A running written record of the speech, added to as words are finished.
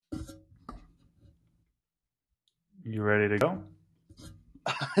You ready to go?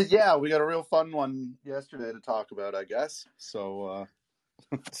 Yeah, we got a real fun one yesterday to talk about, I guess. So,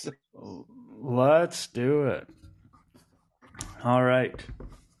 Let's do it. All right.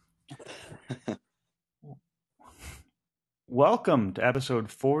 Welcome to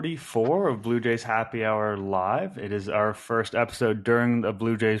episode 44 of Blue Jays Happy Hour Live. It is our first episode during the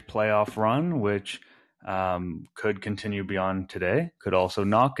Blue Jays playoff run, which could continue beyond today, could also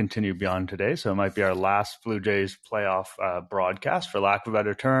not continue beyond today. So it might be our last Blue Jays playoff broadcast, for lack of a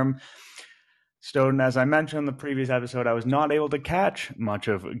better term. Stoughton, as I mentioned in the previous episode, I was not able to catch much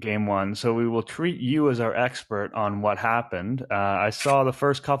of Game 1, so we will treat you as our expert on what happened. I saw the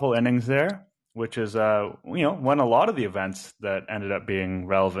first couple innings there, which is when a lot of the events that ended up being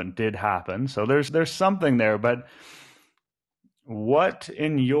relevant did happen. So there's something there, but what,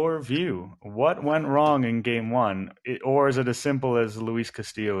 in your view, what went wrong in Game 1? Or is it as simple as Luis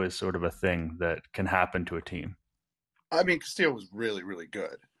Castillo is sort of a thing that can happen to a team? I mean, Castillo was really, really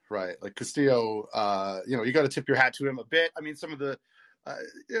good, right? Like Castillo, you got to tip your hat to him a bit. I mean, some of the,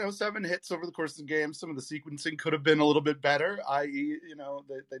 7 hits over the course of the game, some of the sequencing could have been a little bit better, i.e.,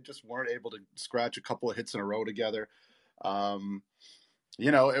 they just weren't able to scratch a couple of hits in a row together.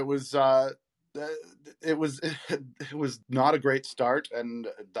 It was not a great start, and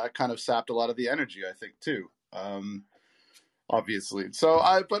that kind of sapped a lot of the energy, I think, too. Obviously.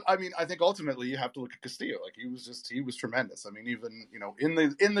 I think ultimately you have to look at Castillo. Like he was tremendous. I mean, even, in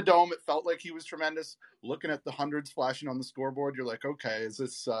the dome, it felt like he was tremendous. Looking at the hundreds flashing on the scoreboard, you're like, okay, is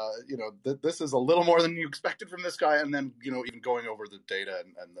this, this is a little more than you expected from this guy. And then, even going over the data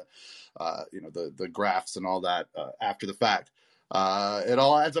and the graphs and all that after the fact, it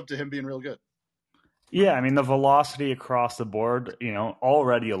all adds up to him being real good. Yeah, I mean, the velocity across the board,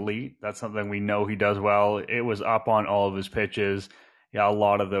 already elite. That's something we know he does well. It was up on all of his pitches. Yeah, a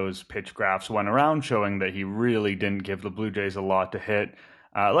lot of those pitch graphs went around showing that he really didn't give the Blue Jays a lot to hit.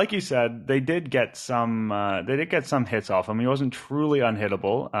 Like you said, they did get some hits off him. He wasn't truly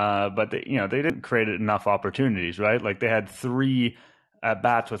unhittable, but they didn't create enough opportunities, right? Like they had 3 at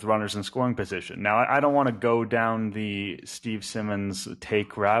bats with runners in scoring position. Now, I don't want to go down the Steve Simmons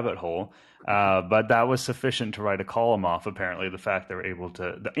take rabbit hole, but that was sufficient to write a column off. Apparently, the fact they were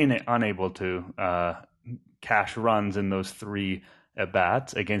unable to cash runs in those 3 at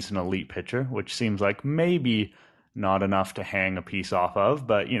bats against an elite pitcher, which seems like maybe not enough to hang a piece off of.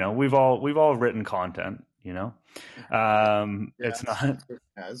 But we've all written content. It's not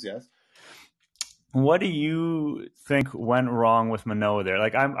as yes. What do you think went wrong with Manoah there?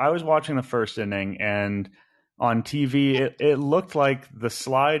 Like I was watching the first inning, and on TV, it looked like the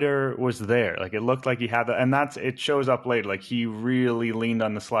slider was there. Like it looked like he had that, and it shows up later. Like he really leaned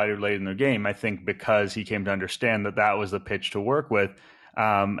on the slider late in the game, I think, because he came to understand that was the pitch to work with.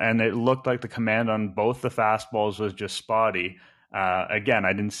 And it looked like the command on both the fastballs was just spotty. Again,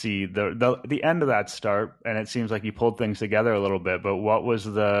 I didn't see the end of that start, and it seems like he pulled things together a little bit. But what was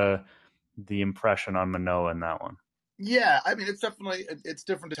the impression on Manoah in that one? Yeah, I mean, it's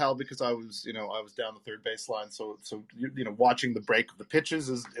different to tell because I was down the third baseline, so watching the break of the pitches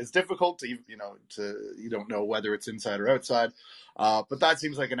is difficult. You don't know whether it's inside or outside, but that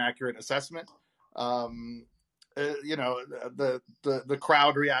seems like an accurate assessment. The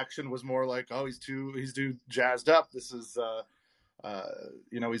crowd reaction was more like, oh, he's too jazzed up. This is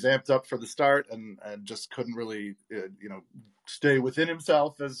he's amped up for the start and just couldn't really stay within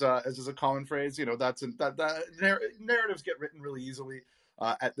himself, as is a common phrase. That narratives get written really easily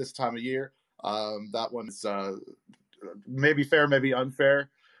at this time of year. That one's maybe fair, maybe unfair.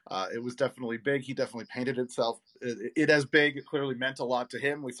 It was definitely big. He definitely painted himself it as big. It clearly meant a lot to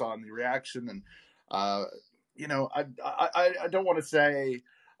him. We saw in the reaction, and I don't want to say.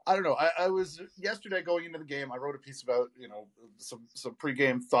 I don't know. I was yesterday going into the game. I wrote a piece about some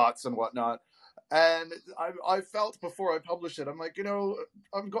pregame thoughts and whatnot, and I felt before I published it, I'm like,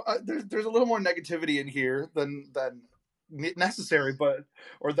 there's a little more negativity in here than necessary,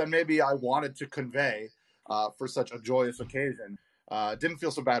 or than maybe I wanted to convey for such a joyous occasion. Didn't feel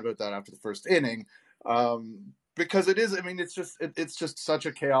so bad about that after the first inning. Because it is, I mean, it's just such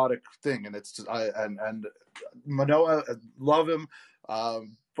a chaotic thing, and and Manoah, love him,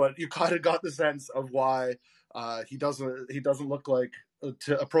 but you kind of got the sense of why he doesn't look like a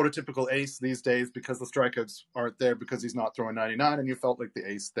prototypical ace these days, because the strikeouts aren't there, because he's not throwing 99, and you felt like the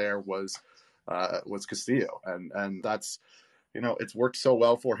ace there was Castillo, and that's it's worked so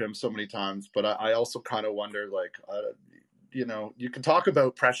well for him so many times, but I also kind of wonder, like. You can talk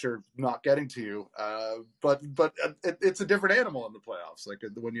about pressure not getting to you, but it's a different animal in the playoffs. Like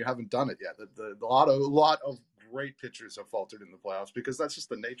when you haven't done it yet, a lot of great pitchers have faltered in the playoffs because that's just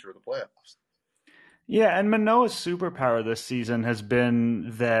the nature of the playoffs. Yeah, and Manoah's superpower this season has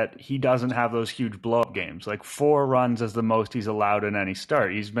been that he doesn't have those huge blow up games. Like 4 runs is the most he's allowed in any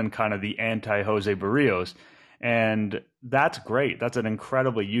start. He's been kind of the anti Jose Barrios. And that's great. That's an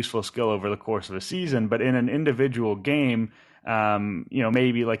incredibly useful skill over the course of a season. But in an individual game,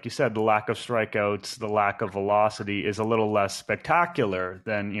 maybe like you said, the lack of strikeouts, the lack of velocity is a little less spectacular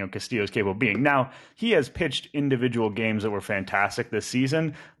than Castillo's capable of being. Now he has pitched individual games that were fantastic this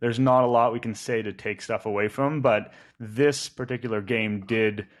season. There's not a lot we can say to take stuff away from him, but this particular game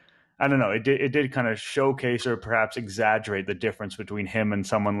did. I don't know. It did kind of showcase or perhaps exaggerate the difference between him and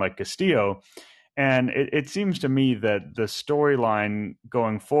someone like Castillo. And it seems to me that the storyline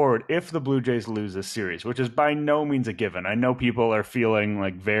going forward, if the Blue Jays lose this series, which is by no means a given, I know people are feeling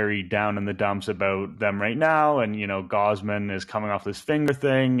like very down in the dumps about them right now. And, Gosman is coming off this finger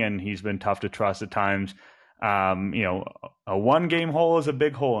thing and he's been tough to trust at times. A 1 game hole is a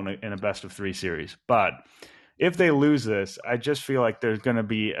big hole in a best of 3 series. But if they lose this, I just feel like there's going to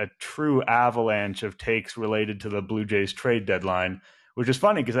be a true avalanche of takes related to the Blue Jays trade deadline, which is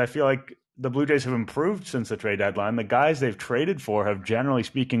funny because I feel like the Blue Jays have improved since the trade deadline. The guys they've traded for have, generally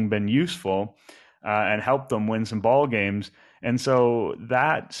speaking, been useful and helped them win some ball games. And so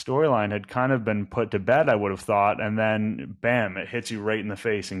that storyline had kind of been put to bed, I would have thought, and then bam, it hits you right in the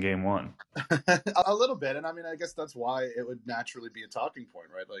face in game 1. A little bit, and I mean, I guess that's why it would naturally be a talking point,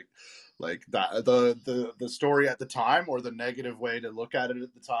 right? Like that the story at the time, or the negative way to look at it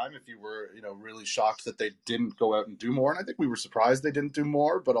at the time. If you were, really shocked that they didn't go out and do more, and I think we were surprised they didn't do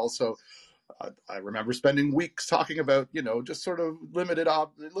more, but also I remember spending weeks talking about, just sort of limited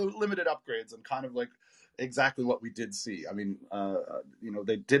upgrades, and kind of like exactly what we did see. I mean,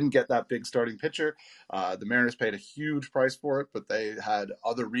 they didn't get that big starting pitcher. The Mariners paid a huge price for it, but they had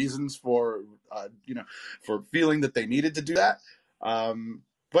other reasons for, for feeling that they needed to do that.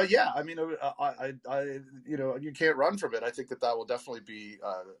 But yeah, I mean, you can't run from it. I think that will definitely be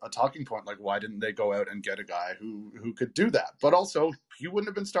a talking point. Like, why didn't they go out and get a guy who could do that? But also, he wouldn't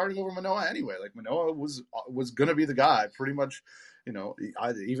have been starting over Manoah anyway. Like, Manoah was going to be the guy, pretty much.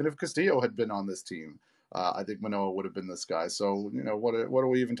 Even if Castillo had been on this team, I think Manoah would have been this guy. So, what are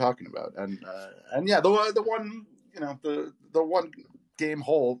we even talking about? And yeah, the one, the 1 game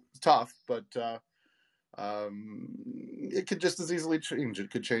hole is tough, but. It could just as easily change.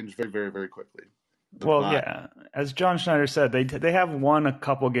 It could change very, very, very quickly. But Well, not. yeah, as John Schneider said, they have won a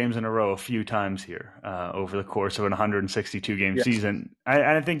couple games in a row a few times here over the course of an 162 game Yes. season.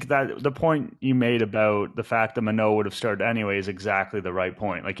 I think that the point you made about the fact that Manoah would have started anyway is exactly the right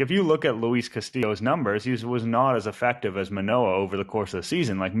point. Like, if you look at Luis Castillo's numbers, he was not as effective as Manoah over the course of the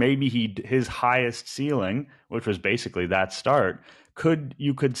season. Like, maybe his highest ceiling, which was basically that start,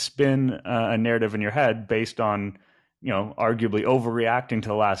 you could spin a narrative in your head based on arguably overreacting to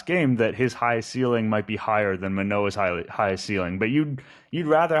the last game, that his high ceiling might be higher than Manoah's highest ceiling. But you'd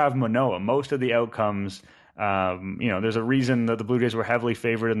rather have Manoah. Most of the outcomes, there's a reason that the Blue Jays were heavily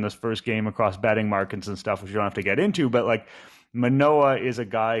favored in this first game across betting markets and stuff, which you don't have to get into. But like, Manoah is a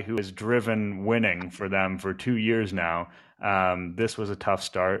guy who has driven winning for them for 2 years now. This was a tough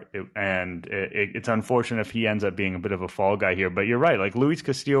start, and it's unfortunate if he ends up being a bit of a fall guy here. But you're right. Like, Luis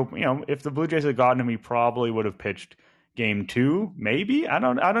Castillo, if the Blue Jays had gotten him, he probably would have pitched game 2, maybe. I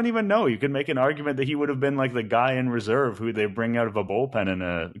don't even know. You could make an argument that he would have been like the guy in reserve who they bring out of a bullpen in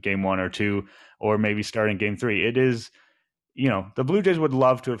a game 1 or 2, or maybe starting game 3. It is, the Blue Jays would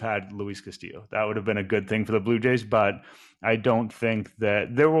love to have had Luis Castillo. That would have been a good thing for the Blue Jays, but I don't think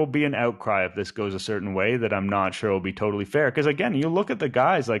that there will be an outcry if this goes a certain way that I'm not sure will be totally fair. Because again, you look at the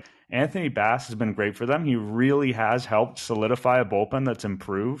guys, like Anthony Bass has been great for them. He really has helped solidify a bullpen that's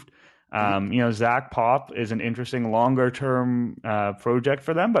improved. Zach Pop is an interesting longer term project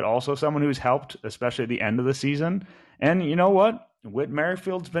for them, but also someone who's helped, especially at the end of the season. And you know what? Whit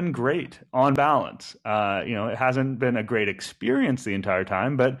Merrifield's been great on balance. It hasn't been a great experience the entire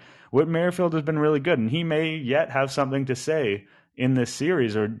time, but Whit Merrifield has been really good, and he may yet have something to say in this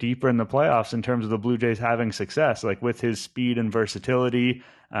series or deeper in the playoffs in terms of the Blue Jays having success, like with his speed and versatility.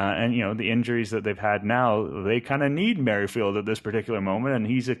 And the injuries that they've had now, they kind of need Merrifield at this particular moment, and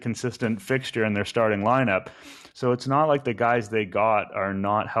he's a consistent fixture in their starting lineup. So it's not like the guys they got are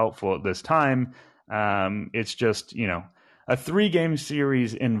not helpful at this time. It's just, a 3 game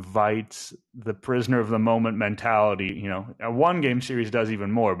series invites the prisoner of the moment mentality. A 1 game series does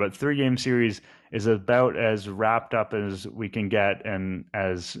even more, but 3 game series is about as wrapped up as we can get, and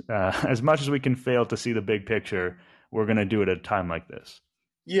as much as we can fail to see the big picture, we're going to do it at a time like this.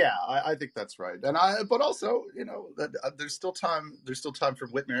 Yeah, I think that's right, but also, there's still time. There's still time for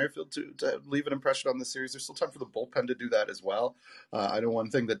Whit Merrifield to leave an impression on the series. There's still time for the bullpen to do that as well. I know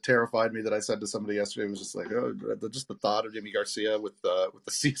one thing that terrified me that I said to somebody yesterday was just like, oh, just the thought of Jimmy Garcia with the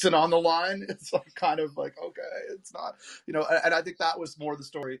season on the line. It's like kind of like, okay, it's not, and I think that was more the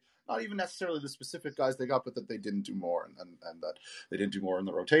story. Not even necessarily the specific guys they got, but that they didn't do more, and that they didn't do more in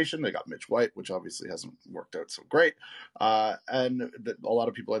the rotation. They got Mitch White, which obviously hasn't worked out so great. And that a lot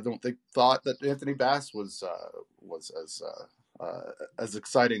of people, I don't think, thought that Anthony Bass was as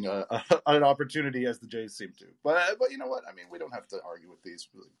exciting an opportunity as the Jays seem to. But you know what? I mean, we don't have to argue with these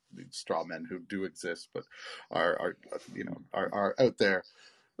straw men who do exist, but are out there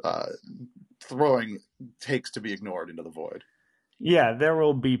throwing takes to be ignored into the void. Yeah, there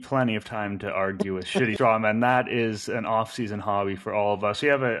will be plenty of time to argue with shitty straw men. That is an off-season hobby for all of us. We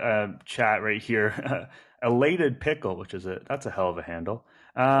have a chat right here. Elated Pickle, that's a hell of a handle.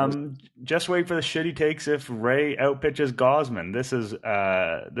 Just wait for the shitty takes if Ray outpitches Gosman. This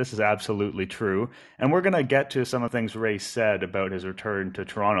is absolutely true, and we're gonna get to some of the things Ray said about his return to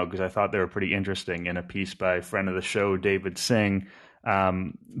Toronto because I thought they were pretty interesting in a piece by friend of the show David Singh.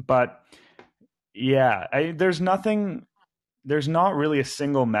 But yeah, there's not really a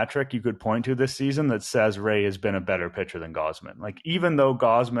single metric you could point to this season that says Ray has been a better pitcher than Gosman. Like, even though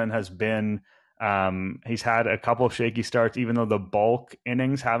Gosman has been, he's had a couple of shaky starts, even though the bulk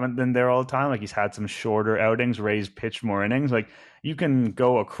innings haven't been there all the time. Like, he's had some shorter outings. Ray's pitched more innings. Like, you can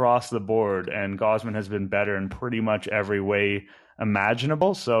go across the board, and Gosman has been better in pretty much every way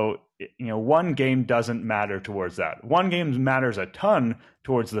imaginable. So, one game doesn't matter towards that. One game matters a ton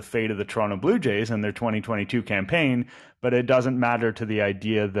towards the fate of the Toronto Blue Jays and their 2022 campaign, but it doesn't matter to the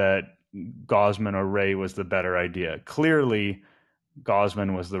idea that Gosman or Ray was the better idea. Clearly,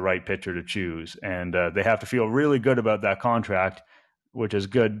 Gosman was the right pitcher to choose, and they have to feel really good about that contract, which is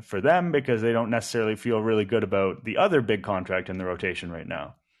good for them because they don't necessarily feel really good about the other big contract in the rotation right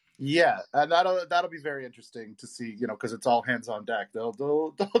now. Yeah, and that'll be very interesting to see, because it's all hands on deck.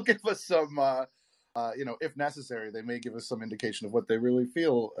 They'll give us some, if necessary, they may give us some indication of what they really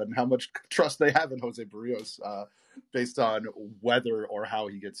feel and how much trust they have in Jose Barrios, based on whether or how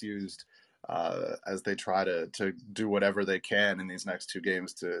he gets used, as they try to do whatever they can in these next two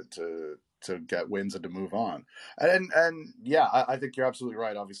games to get wins and to move on. And yeah, I think you're absolutely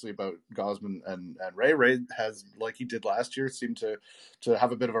right, obviously, about Gosman and Ray. Ray has, like he did last year, seemed to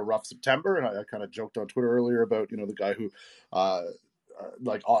have a bit of a rough September. And I kind of joked on Twitter earlier about, the guy who,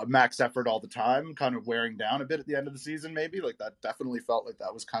 max effort all the time, kind of wearing down a bit at the end of the season, maybe. Like, that definitely felt like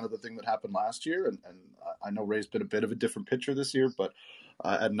that was kind of the thing that happened last year. And I know Ray's been a bit of a different pitcher this year, but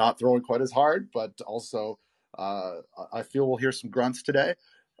and not throwing quite as hard, but also I feel we'll hear some grunts today.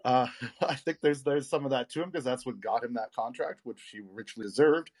 I think there's some of that to him because that's what got him that contract, which he richly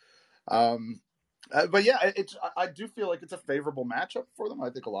deserved. But yeah, I do feel like it's a favorable matchup for them. I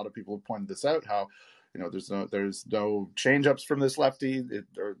think a lot of people have pointed this out, how there's no changeups from this lefty,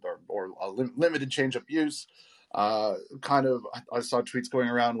 or limited changeup use. Kind of, I saw tweets going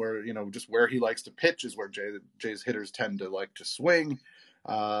around where just where he likes to pitch is where Jay's hitters tend to like to swing.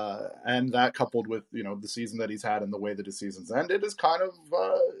 And that coupled with the season that he's had and the way that his season's ended is kind of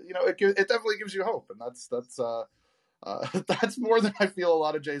it definitely gives you hope, and that's more than I feel a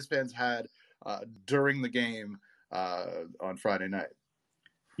lot of Jays fans had during the game on Friday night.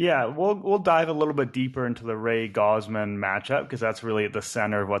 Yeah, we'll dive a little bit deeper into the Ray Gosman matchup because that's really at the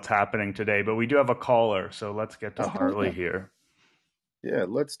center of what's happening today. But we do have a caller, so let's get to Harley here. Yeah,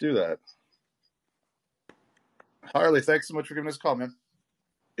 let's do that. Harley, thanks so much for giving us a call, man.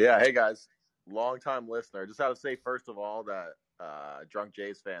 Yeah, hey guys, long-time listener. Just have to say first of all that Drunk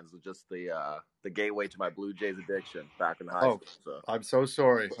Jays fans was just the gateway to my Blue Jays addiction back in high school. So I'm so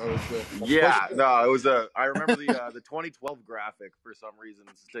sorry. Yeah, no, it was I remember the 2012 graphic for some reason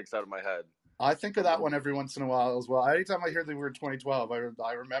sticks out of my head. I think of that one every once in a while as well. Anytime I hear the word 2012, I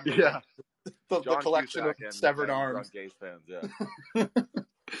remember the collection of severed arms. Drunk Jays fans, yeah.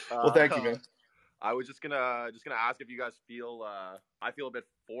 Well, thank you, man. I was just gonna ask if you guys feel. I feel a bit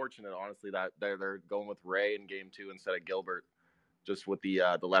fortunate, honestly, that they're going with Ray in Game 2 instead of Gilbert, just with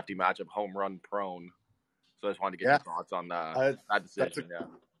the lefty matchup, home run prone. So I just wanted to get your thoughts on that decision.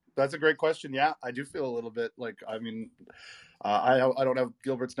 That's a great question. Yeah, I do feel a little bit like, I mean, I don't have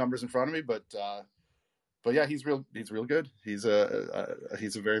Gilbert's numbers in front of me, but yeah, he's real good. He's a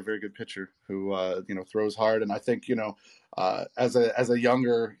very, very good pitcher who throws hard, and I think as a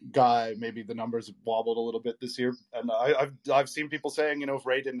younger guy, maybe the numbers have wobbled a little bit this year. And I've seen people saying, if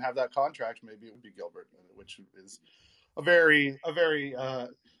Ray didn't have that contract, maybe it would be Gilbert, which is a very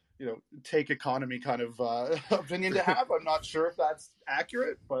take economy kind of opinion to have. I'm not sure if that's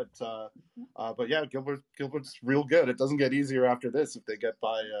accurate, but yeah, Gilbert's real good. It doesn't get easier after this if they get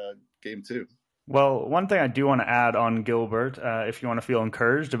by game 2. Well, one thing I do want to add on Gilbert, if you want to feel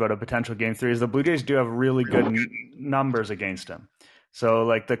encouraged about a potential game 3, is the Blue Jays do have really good numbers against him. So,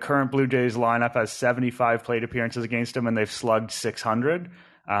 like, the current Blue Jays lineup has 75 plate appearances against him, and they've slugged 600.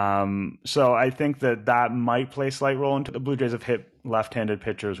 So I think that might play a slight role into the Blue Jays have hit left-handed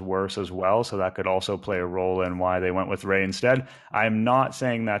pitchers worse as well. So that could also play a role in why they went with Ray instead. I'm not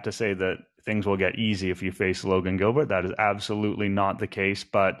saying that to say that things will get easy if you face Logan Gilbert. That is absolutely not the case.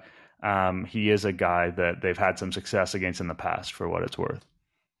 But he is a guy that they've had some success against in the past, for what it's worth.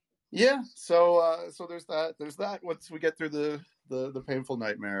 Yeah, so there's that. There's that. Once we get through the painful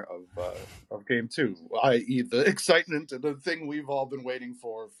nightmare of game 2, i.e., the excitement and the thing we've all been waiting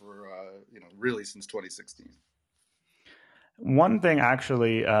for really since 2016. One thing,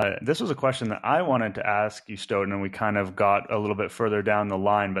 actually, this was a question that I wanted to ask you, Stoughton, and we kind of got a little bit further down the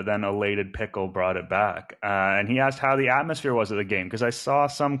line, but then Elated Pickle brought it back. And he asked how the atmosphere was at the game, because I saw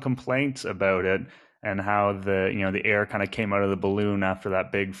some complaints about it and how the air kind of came out of the balloon after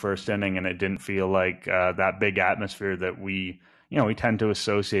that big first inning, and it didn't feel like that big atmosphere that we tend to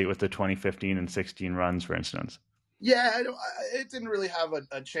associate with the 2015 and 16 runs, for instance. Yeah, it didn't really have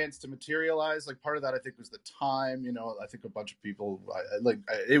a chance to materialize. Like, part of that, I think, was the time. I think a bunch of people,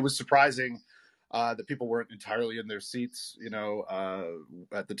 it was surprising that people weren't entirely in their seats,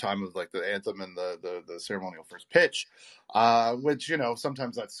 at the time of like the anthem and the ceremonial first pitch, which,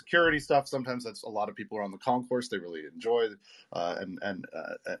 sometimes that's security stuff. Sometimes that's a lot of people are on the concourse. They really enjoy and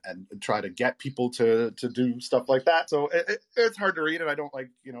try to get people to do stuff like that. So it's hard to read, and I don't like,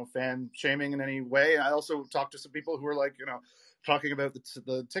 fan shaming in any way. I also talked to some people who are like, talking about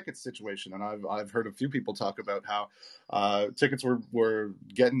the ticket situation, and I've heard a few people talk about how tickets were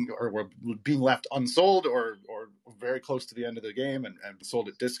being left unsold or very close to the end of the game and sold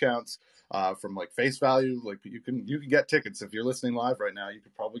at discounts from like face value. Like, you can get tickets if you're listening live right now. You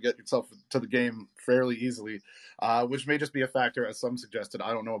could probably get yourself to the game fairly easily, which may just be a factor, as some suggested.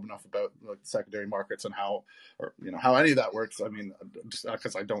 I don't know enough about like the secondary markets and how any of that works. I mean, just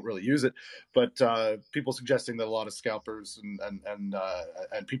because I don't really use it, but people suggesting that a lot of scalpers and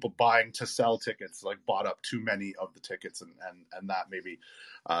people buying to sell tickets like bought up too many of the tickets, and that maybe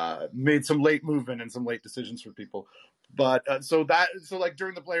made some late movement and some late decisions for people. But so like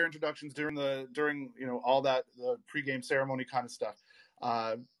during the player introductions, during all that, the pregame ceremony kind of stuff,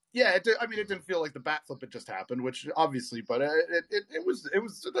 it didn't feel like the bat flip had just happened, which obviously, but it was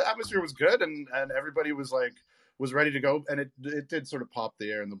the atmosphere was good, and everybody was ready to go, and it did sort of pop the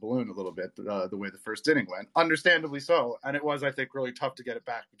air in the balloon a little bit, the way the first inning went, understandably so. And it was, I think, really tough to get it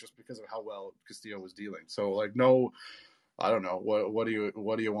back just because of how well Castillo was dealing. So like, no, I don't know, what do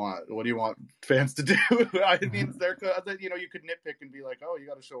you want fans to do? I mean, you could nitpick and be like, oh, you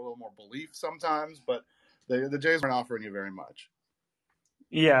got to show a little more belief sometimes, but the Jays weren't offering you very much.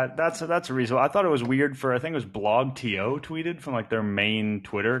 Yeah, that's reasonable. I thought it was weird I think it was BlogTO tweeted from like their main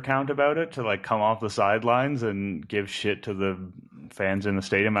Twitter account about it to like come off the sidelines and give shit to the fans in the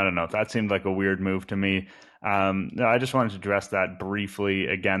stadium. I don't know. That seemed like a weird move to me. No, I just wanted to address that briefly.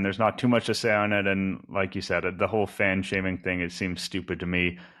 Again, there's not too much to say on it, and like you said, the whole fan shaming thing, it seems stupid to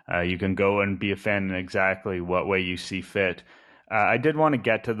me. You can go and be a fan in exactly what way you see fit. I did want to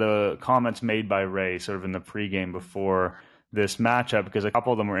get to the comments made by Ray sort of in the pregame before this matchup, because a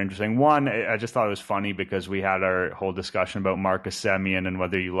couple of them were interesting. One, I just thought it was funny because we had our whole discussion about Marcus Semien and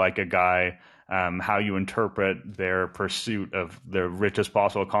whether you like a guy, how you interpret their pursuit of the richest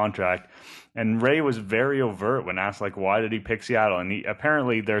possible contract. And Ray was very overt when asked, like, why did he pick Seattle? And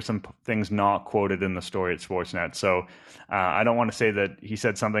apparently there's some things not quoted in the story at Sportsnet. So I don't want to say that he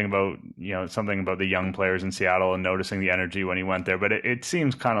said something about the young players in Seattle and noticing the energy when he went there. But it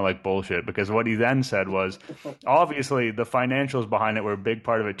seems kind of like bullshit, because what he then said was, obviously the financials behind it were a big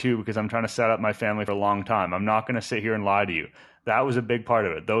part of it too, because I'm trying to set up my family for a long time. I'm not going to sit here and lie to you. That was a big part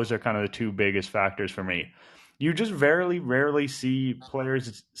of it. Those are kind of the two biggest factors for me. You just very rarely see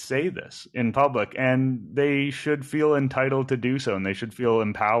players say this in public, and they should feel entitled to do so, and they should feel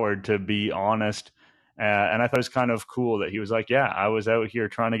empowered to be honest. And I thought it was kind of cool that he was like, yeah, I was out here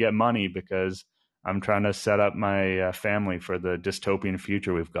trying to get money because I'm trying to set up my family for the dystopian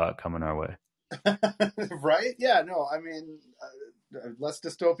future we've got coming our way. Right? Yeah, no, I mean, less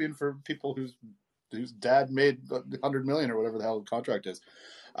dystopian for people whose dad made 100 million or whatever the hell the contract is.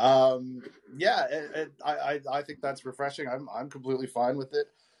 I think that's refreshing. I'm completely fine with it.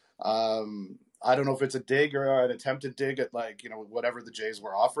 I don't know if it's a dig or an attempted dig at whatever the Jays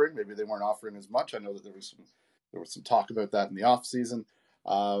were offering. Maybe they weren't offering as much. I know that there was some talk about that in the off season.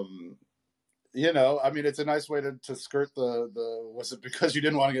 Um, you know, I mean, it's a nice way to skirt the was it because you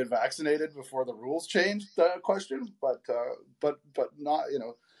didn't want to get vaccinated before the rules changed question, but not, you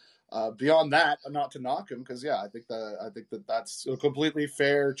know, beyond that, not to knock him, because yeah, I think that that's a completely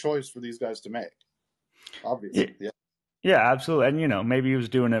fair choice for these guys to make. Yeah, Obviously, yeah. yeah, absolutely. And, maybe he was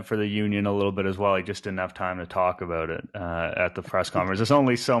doing it for the union a little bit as well. He just didn't have time to talk about it at the press conference. There's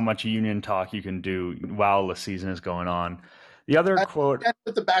only so much union talk you can do while the season is going on. The other quote. And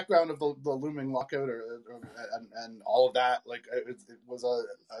with the background of the looming lockout and all of that, like it was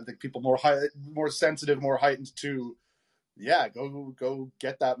I think people more sensitive, more heightened to, yeah, go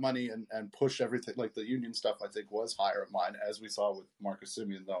get that money and push everything. Like the union stuff, I think was higher of mine, as we saw with Marcus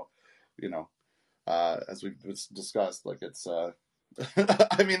Simeon, though, you know, as we've discussed, like it's.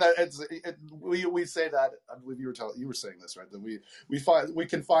 I mean, we say that. I believe you were saying this, right? That we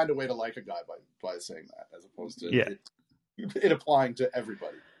can find a way to like a guy by saying that, as opposed to Yeah. it applying to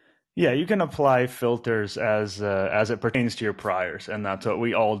everybody. Yeah, you can apply filters as it pertains to your priors, and that's what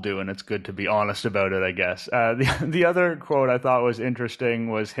we all do. And it's good to be honest about it, I guess. The other quote I thought was interesting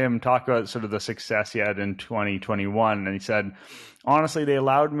was him talk about sort of the success he had in 2021, and he said, "Honestly, they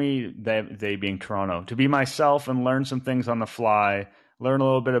allowed me, they being Toronto, to be myself and learn some things on the fly." Learn a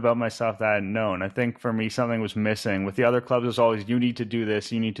little bit about myself that I hadn't known. I think for me, something was missing. With the other clubs, it's always, you need to do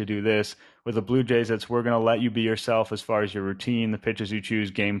this, you need to do this. With the Blue Jays, it's, we're going to let you be yourself as far as your routine, the pitches you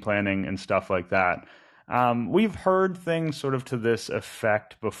choose, game planning, and stuff like that. We've heard things sort of to this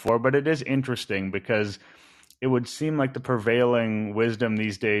effect before, but it is interesting because it would seem like the prevailing wisdom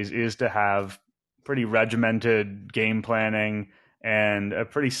these days is to have pretty regimented game planning and a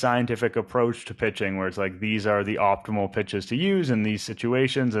pretty scientific approach to pitching, where it's like, these are the optimal pitches to use in these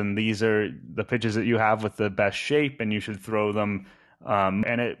situations, and these are the pitches that you have with the best shape, and you should throw them.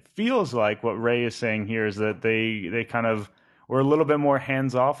 And it feels like what Ray is saying here is that they kind of were a little bit more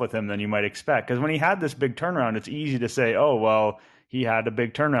hands off with him than you might expect. Because when he had this big turnaround, it's easy to say, oh, well, he had a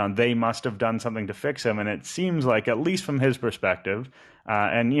big turnaround, they must have done something to fix him. And it seems like, at least from his perspective,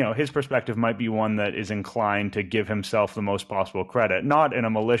 and his perspective might be one that is inclined to give himself the most possible credit, not in a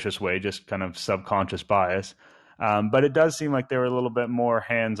malicious way, just kind of subconscious bias. But it does seem like they were a little bit more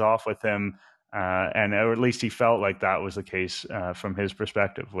hands off with him, and or at least he felt like that was the case from his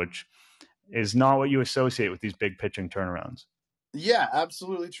perspective, which is not what you associate with these big pitching turnarounds. Yeah,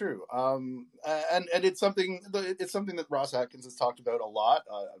 absolutely true. And it's something that Ross Atkins has talked about a lot.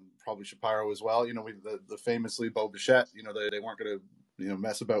 Probably Shapiro as well. You know, the famously Bo Bichette. You know, they weren't going to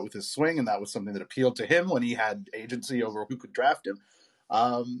mess about with his swing, and that was something that appealed to him when he had agency over who could draft him.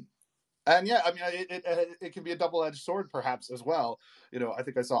 And yeah, I mean, it can be a double-edged sword, perhaps, as well. You know, I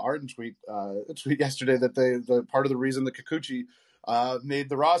think I saw Arden tweet yesterday that the part of the reason that Kikuchi made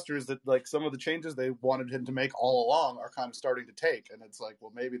the roster is that, like, some of the changes they wanted him to make all along are kind of starting to take, and it's like,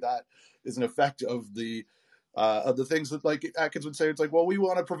 well, maybe that is an effect of the things that, like, Atkins would say. It's like, well, we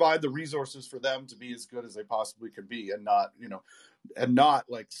want to provide the resources for them to be as good as they possibly can be, and not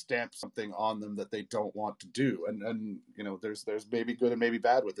like stamp something on them that they don't want to do. And there's maybe good and maybe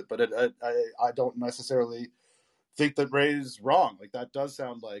bad with it, but I don't necessarily think that Ray's wrong. Like, that does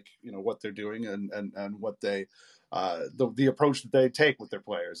sound like what they're doing, and what they the approach that they take with their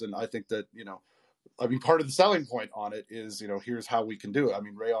players. And I think that I mean, part of the selling point on it is here's how we can do it. I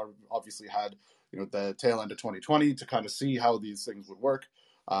mean, Ray obviously had the tail end of 2020 to kind of see how these things would work.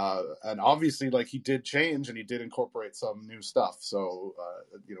 And obviously, like, he did change and he did incorporate some new stuff. So,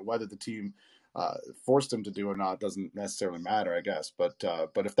 whether the team forced him to do or not doesn't necessarily matter, I guess. But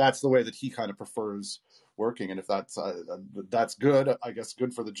if that's the way that he kind of prefers working, and if that's good, I guess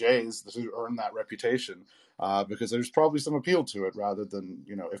good for the Jays to earn that reputation, because there's probably some appeal to it, rather than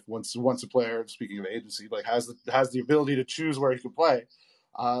if once a player, speaking of agency, like has the ability to choose where he can play.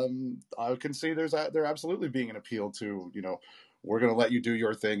 I can see there absolutely being an appeal to we're going to let you do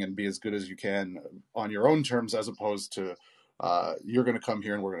your thing and be as good as you can on your own terms, as opposed to you're going to come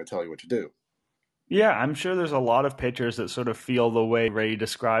here and we're going to tell you what to do. Yeah, I'm sure there's a lot of pitchers that sort of feel the way Ray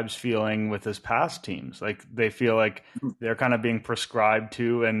describes feeling with his past teams. Like, they feel like they're kind of being prescribed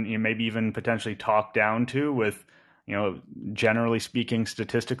to, and maybe even potentially talked down to, with generally speaking,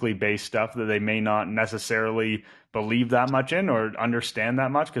 statistically based stuff that they may not necessarily believe that much in or understand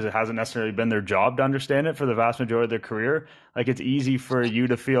that much, because it hasn't necessarily been their job to understand it for the vast majority of their career. Like, it's easy for you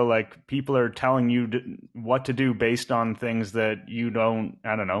to feel like people are telling you what to do based on things that you don't,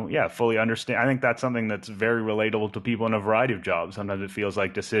 fully understand. I think that's something that's very relatable to people in a variety of jobs. Sometimes it feels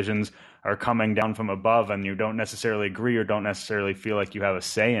like decisions are coming down from above and you don't necessarily agree or don't necessarily feel like you have a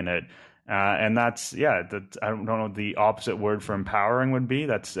say in it. And I don't know what the opposite word for empowering would be.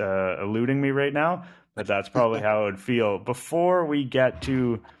 That's eluding me right now. but that's probably how it would feel. Before we get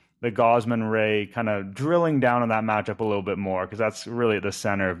to the Gosman Ray kind of drilling down on that matchup a little bit more, because that's really at the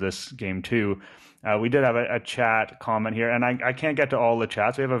center of this game too. We did have a chat comment here, and I can't get to all the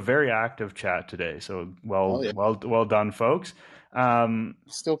chats. We have a very active chat today, so Oh yeah, well done, folks.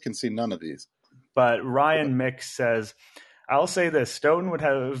 still can see none of these. But Ryan Mix says, I'll say this, Stoughton would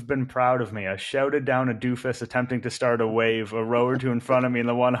have been proud of me. I shouted down a doofus attempting to start a wave, a row or two in front of me in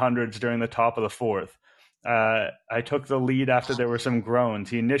the 100s during the top of the fourth. I took the lead after there were some groans.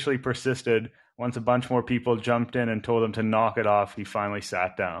 He initially persisted. Once a bunch more people jumped in and told him to knock it off, he finally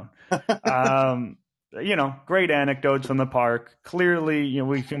sat down. Great anecdotes from the park. Clearly,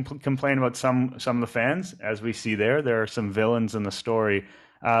 we can complain about some of the fans, as we see there. There are some villains in the story.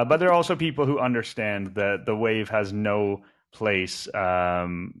 But there are also people who understand that the wave has no place,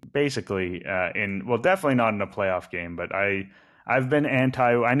 basically, definitely not in a playoff game. But I've been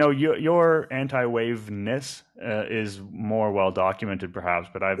I know your anti-waveness is more well documented, perhaps.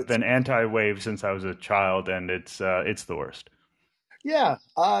 But I've been anti-wave since I was a child, and it's the worst. Yeah.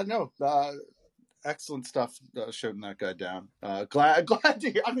 No. Excellent stuff shooting that guy down. Glad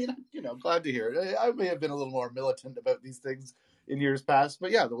to hear. I mean, glad to hear it. I may have been a little more militant about these things in years past,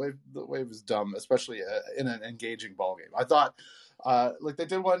 but yeah, the wave is dumb, especially in an engaging ball game. I thought, like they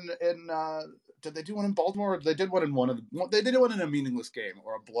did one in. Did they do one in Baltimore? Or they did one in They did one in a meaningless game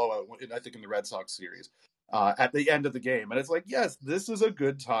or a blowout. I think in the Red Sox series. At the end of the game, and it's like, yes, this is a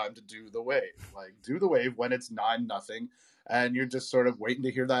good time to do the wave. Like, do the wave when it's 9-0. And you're just sort of waiting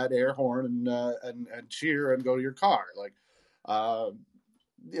to hear that air horn and cheer and go to your car. Like,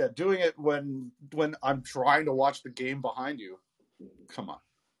 doing it when I'm trying to watch the game behind you. Come on,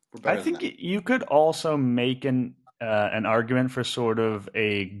 we're better I than think that. you could also make an argument for sort of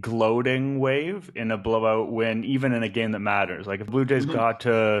a gloating wave in a blowout win, even in a game that matters. Like if Blue Jays got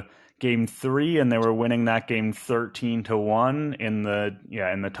to game 3 and they were winning that game 13-1 in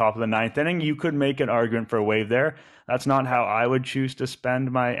the top of the ninth inning, you could make an argument for a wave there. That's not how I would choose to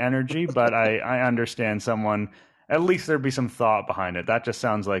spend my energy, but I understand someone. At least there'd be some thought behind it. That just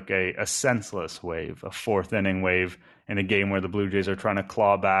sounds like a senseless wave, a fourth inning wave in a game where the Blue Jays are trying to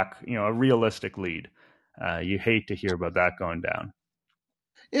claw back, a realistic lead. You hate to hear about that going down.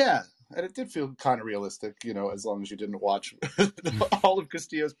 Yeah, and it did feel kind of realistic, as long as you didn't watch all of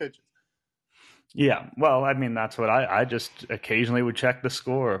Castillo's pitches. Yeah, well, I mean, that's what I just occasionally would check the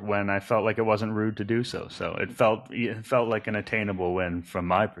score when I felt like it wasn't rude to do so. So it felt like an attainable win from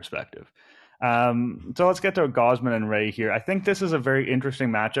my perspective. So let's get to Gosman and Ray here. I think this is a very interesting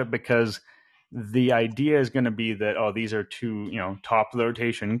matchup because the idea is going to be that, these are two, top of the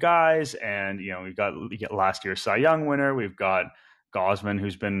rotation guys. And, we've got last year's Cy Young winner. We've got Gosman,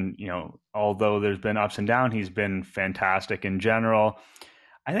 who's been, although there's been ups and downs, he's been fantastic in general.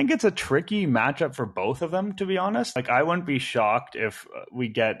 I think it's a tricky matchup for both of them, to be honest. Like, I wouldn't be shocked if we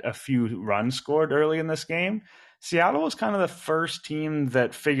get a few runs scored early in this game. Seattle was kind of the first team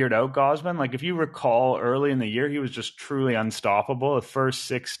that figured out Gosman. Like, if you recall, early in the year, he was just truly unstoppable. The first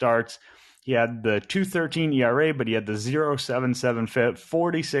 6 starts, he had the 2.13 ERA, but he had the 0.77 FIP,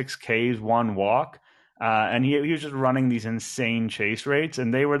 46 Ks, 1 walk. And he was just running these insane chase rates.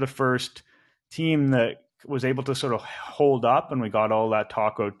 And they were the first team that was able to sort of hold up, and we got all that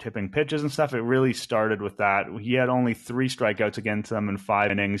talk about tipping pitches and stuff. It really started with that. He had only 3 strikeouts against them in 5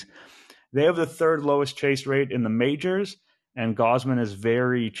 innings. They have the 3rd lowest chase rate in the majors, and Gosman is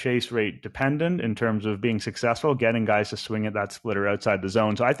very chase rate dependent in terms of being successful, getting guys to swing at that splitter outside the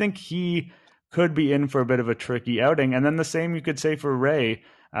zone. So I think he could be in for a bit of a tricky outing. And then the same you could say for Ray.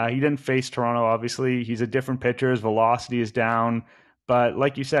 He didn't face Toronto, obviously. He's a different pitcher. His velocity is down. But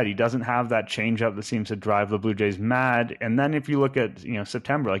like you said, he doesn't have that changeup that seems to drive the Blue Jays mad. And then if you look at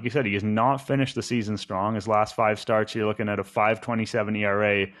September, like you said, he has not finished the season strong. His last 5 starts, you're looking at a 5.27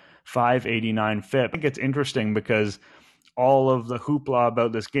 ERA, 5.89 FIP. I think it's interesting because all of the hoopla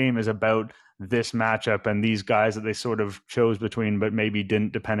about this game is about this matchup and these guys that they sort of chose between, but maybe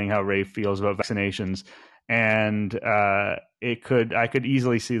didn't, depending how Ray feels about vaccinations. And I could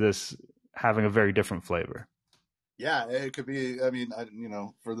easily see this having a very different flavor. Yeah, it could be. I mean,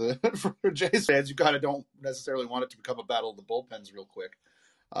 for Jays fans, you kind of don't necessarily want it to become a battle of the bullpens real quick,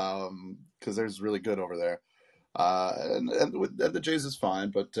 because there's really good over there, and the Jays is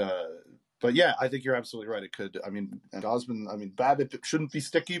fine, but yeah, I think you're absolutely right. It could. I mean, and Osmond. I mean, BABIP shouldn't be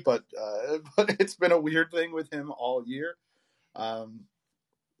sticky, but it's been a weird thing with him all year,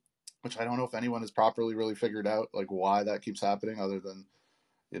 which I don't know if anyone has properly really figured out, like why that keeps happening, other than.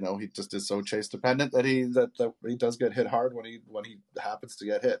 He just is so chase dependent that he does get hit hard when he happens to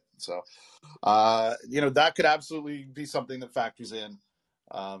get hit. So, that could absolutely be something that factors in.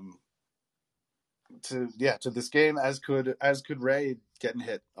 to this game, as could Ray getting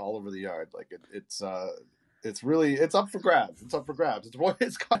hit all over the yard. Like it's really it's up for grabs. It's up for grabs.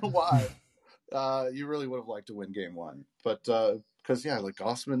 It's kind of why you really would have liked to win game one, but because like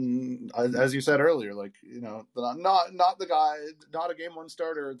Gossman, as you said earlier, like not the guy, not a game one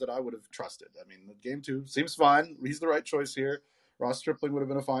starter that I would have trusted. I mean, game two seems fine. He's the right choice here. Ross Stripling would have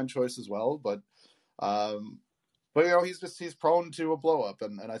been a fine choice as well, but he's prone to a blow up,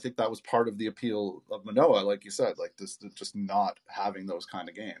 and I think that was part of the appeal of Manoah, like you said, like this just not having those kind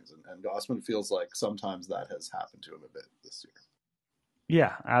of games, and Gossman feels like sometimes that has happened to him a bit this year.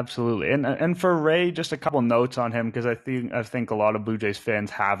 Yeah, absolutely. And for Ray, just a couple notes on him, because I think a lot of Blue Jays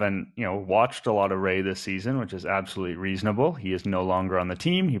fans haven't, watched a lot of Ray this season, which is absolutely reasonable. He is no longer on the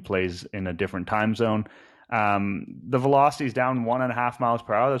team. He plays in a different time zone. The velocity is down 1.5 miles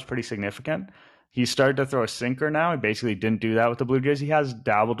per hour. That's pretty significant. He started to throw a sinker now. He basically didn't do that with the Blue Jays. He has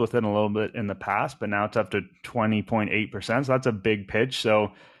dabbled with it a little bit in the past, but now it's up to 20.8%. So that's a big pitch.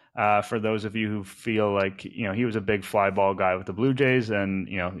 So for those of you who feel like, he was a big fly ball guy with the Blue Jays, and,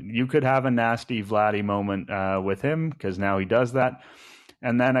 you could have a nasty Vladdy moment with him, because now he does that.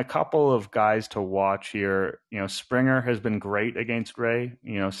 And then a couple of guys to watch here. Springer has been great against Ray. A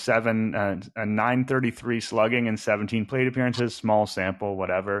 933 slugging and 17 plate appearances, small sample,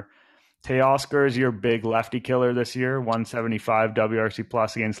 whatever. Teoscar is your big lefty killer this year, 175 WRC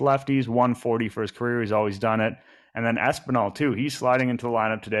plus against lefties, 140 for his career. He's always done it. And then Espinal, too. He's sliding into the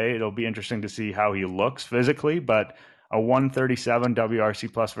lineup today. It'll be interesting to see how he looks physically, but a 137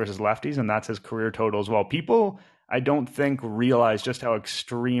 WRC plus versus lefties, and that's his career total as well. People, I don't think, realize just how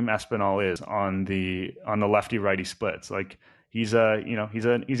extreme Espinal is on the lefty-righty splits. Like, he's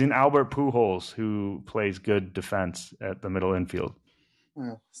an Albert Pujols who plays good defense at the middle infield.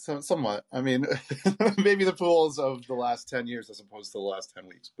 So somewhat. I mean, maybe the Pools of the last 10 years as opposed to the last 10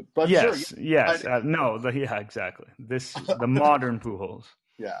 weeks. But yes, sure, yes, exactly. The modern Pujols.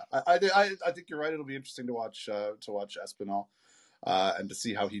 Yeah, I think you're right. It'll be interesting to watch Espinal and to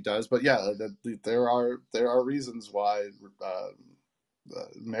see how he does. But yeah, there are reasons why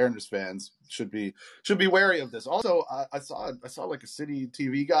Mariners fans should be wary of this. Also, I saw like a City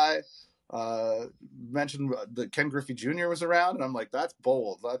TV guy mentioned that Ken Griffey Jr. was around, and I'm like, that's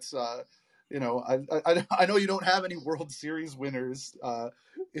bold. That's I know you don't have any World Series winners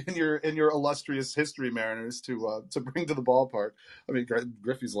in your illustrious history, Mariners, to bring to the ballpark. I mean,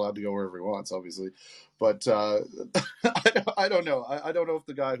 Griffey's allowed to go wherever he wants, obviously, but I don't know. I don't know if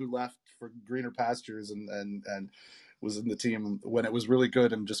the guy who left for greener pastures and was in the team when it was really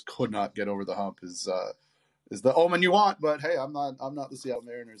good and just could not get over the hump is the omen you want. But hey, I'm not the Seattle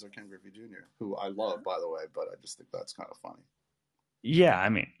Mariners or Ken Griffey Jr., who I love, by the way, but I just think that's kind of funny. Yeah, I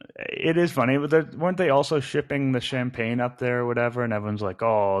mean, it is funny, but weren't they also shipping the champagne up there or whatever? And everyone's like,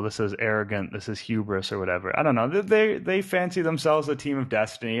 "Oh, this is arrogant, this is hubris or whatever." I don't know. They fancy themselves a team of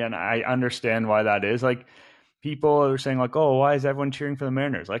destiny, and I understand why that is. Like, people are saying like, "Oh, why is everyone cheering for the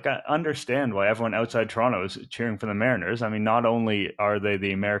Mariners?" Like, I understand why everyone outside Toronto is cheering for the Mariners. I mean, not only are they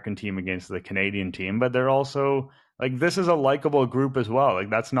the American team against the Canadian team, but they're also like, this is a likable group as well.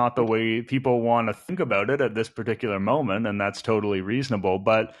 Like, that's not the way people want to think about it at this particular moment, and that's totally reasonable.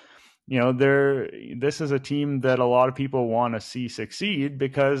 But this is a team that a lot of people want to see succeed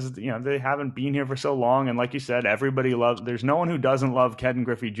because they haven't been here for so long, and like you said, everybody loves. There's no one who doesn't love Ken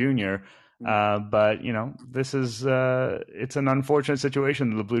Griffey Jr. But this is it's an unfortunate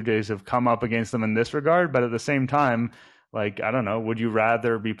situation that the Blue Jays have come up against them in this regard. But at the same time, like, I don't know, would you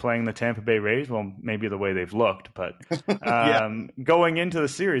rather be playing the Tampa Bay Rays? Well, maybe the way they've looked, but going into the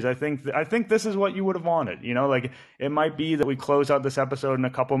series, I think this is what you would have wanted. Like, it might be that we close out this episode in a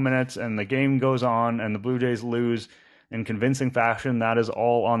couple minutes and the game goes on and the Blue Jays lose in convincing fashion. That is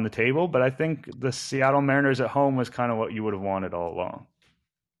all on the table. But I think the Seattle Mariners at home was kind of what you would have wanted all along.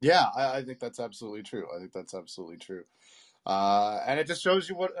 Yeah, I think that's absolutely true. And it just shows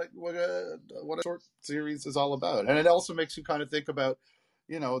you what a short series is all about. And it also makes you kind of think about,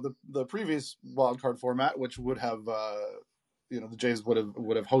 the previous wildcard format, which would have, the Jays would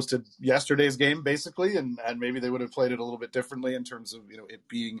have hosted yesterday's game basically, and maybe they would have played it a little bit differently in terms of, it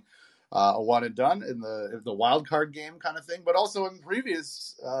being a one and done in the wild card game kind of thing. But also in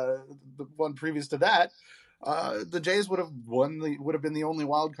the one previous to that, the Jays would have been the only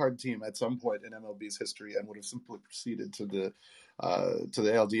wild card team at some point in MLB's history, and would have simply proceeded to the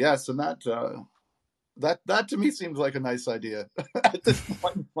LDS, and that to me seems like a nice idea at this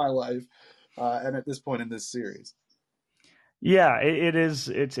point in my life, and at this point in this series. Yeah, it is.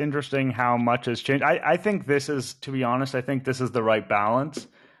 It's interesting how much has changed. I think this is, to be honest, I think this is the right balance.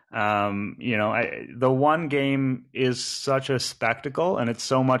 The one game is such a spectacle and it's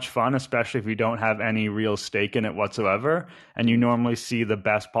so much fun, especially if you don't have any real stake in it whatsoever. And you normally see the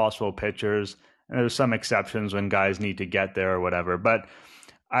best possible pitchers. And there's some exceptions when guys need to get there or whatever. But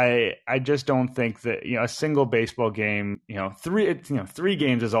I just don't think that a single baseball game, three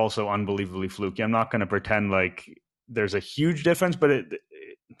games is also unbelievably fluky. I'm not going to pretend like there's a huge difference, but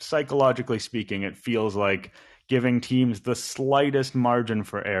psychologically speaking, it feels like giving teams the slightest margin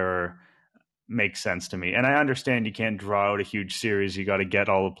for error makes sense to me. And I understand you can't draw out a huge series. You got to get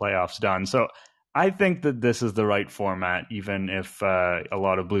all the playoffs done. So I think that this is the right format, even if a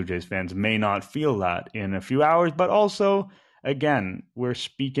lot of Blue Jays fans may not feel that in a few hours. But also, again, we're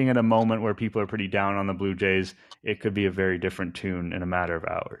speaking at a moment where people are pretty down on the Blue Jays. It could be a very different tune in a matter of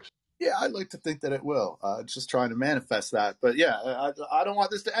hours. Yeah, I'd like to think that it will. Just trying to manifest that. But yeah, I don't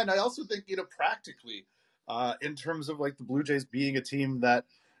want this to end. I also think, practically, in terms of like the Blue Jays being a team that,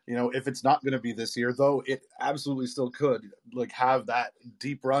 if it's not going to be this year, though it absolutely still could, like have that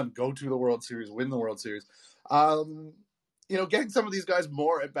deep run, go to the World Series, win the World Series. Getting some of these guys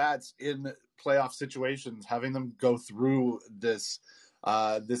more at bats in playoff situations, having them go through this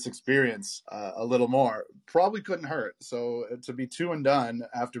experience a little more probably couldn't hurt. So to be 2 and done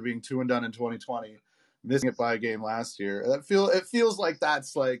after being 2 and done in 2020, missing it by a game last year, it feels like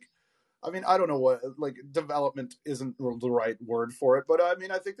that's like, I mean, I don't know what, like, development isn't the right word for it, but I mean,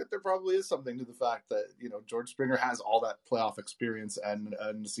 I think that there probably is something to the fact that, George Springer has all that playoff experience and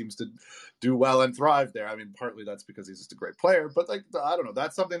seems to do well and thrive there. I mean, partly that's because he's just a great player, but like, I don't know,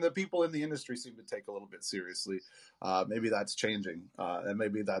 that's something that people in the industry seem to take a little bit seriously. Maybe that's changing, and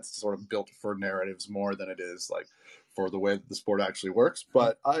maybe that's sort of built for narratives more than it is like for the way that the sport actually works.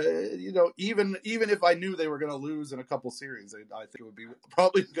 But even if I knew they were going to lose in a couple series, I think it would be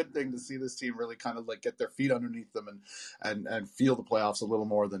probably a good thing to see this team really kind of like get their feet underneath them and feel the playoffs a little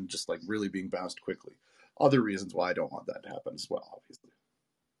more than just like really being bounced quickly. Other reasons why I don't want that to happen as well, obviously.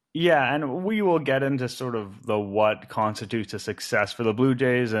 Yeah, and we will get into sort of the what constitutes a success for the Blue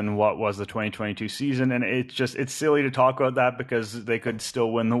Jays and what was the 2022 season. And it's silly to talk about that because they could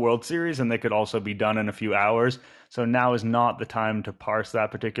still win the World Series and they could also be done in a few hours. So now is not the time to parse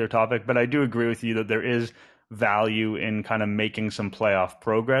that particular topic. But I do agree with you that there is value in kind of making some playoff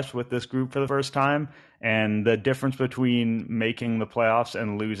progress with this group for the first time. And the difference between making the playoffs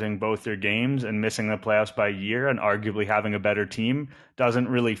and losing both your games and missing the playoffs by a year and arguably having a better team doesn't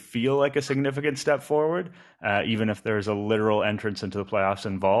really feel like a significant step forward, even if there's a literal entrance into the playoffs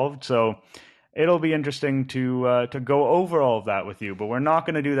involved. So it'll be interesting to go over all of that with you. But we're not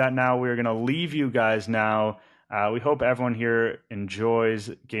going to do that now. We're going to leave you guys now. We hope everyone here enjoys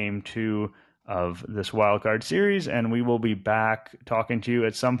Game 2 of this wildcard series, and we will be back talking to you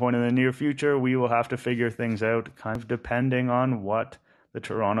at some point in the near future. We will have to figure things out kind of depending on what the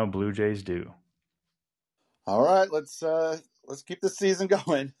Toronto Blue Jays do. All right, let's keep the season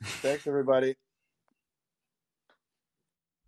going. Thanks, everybody.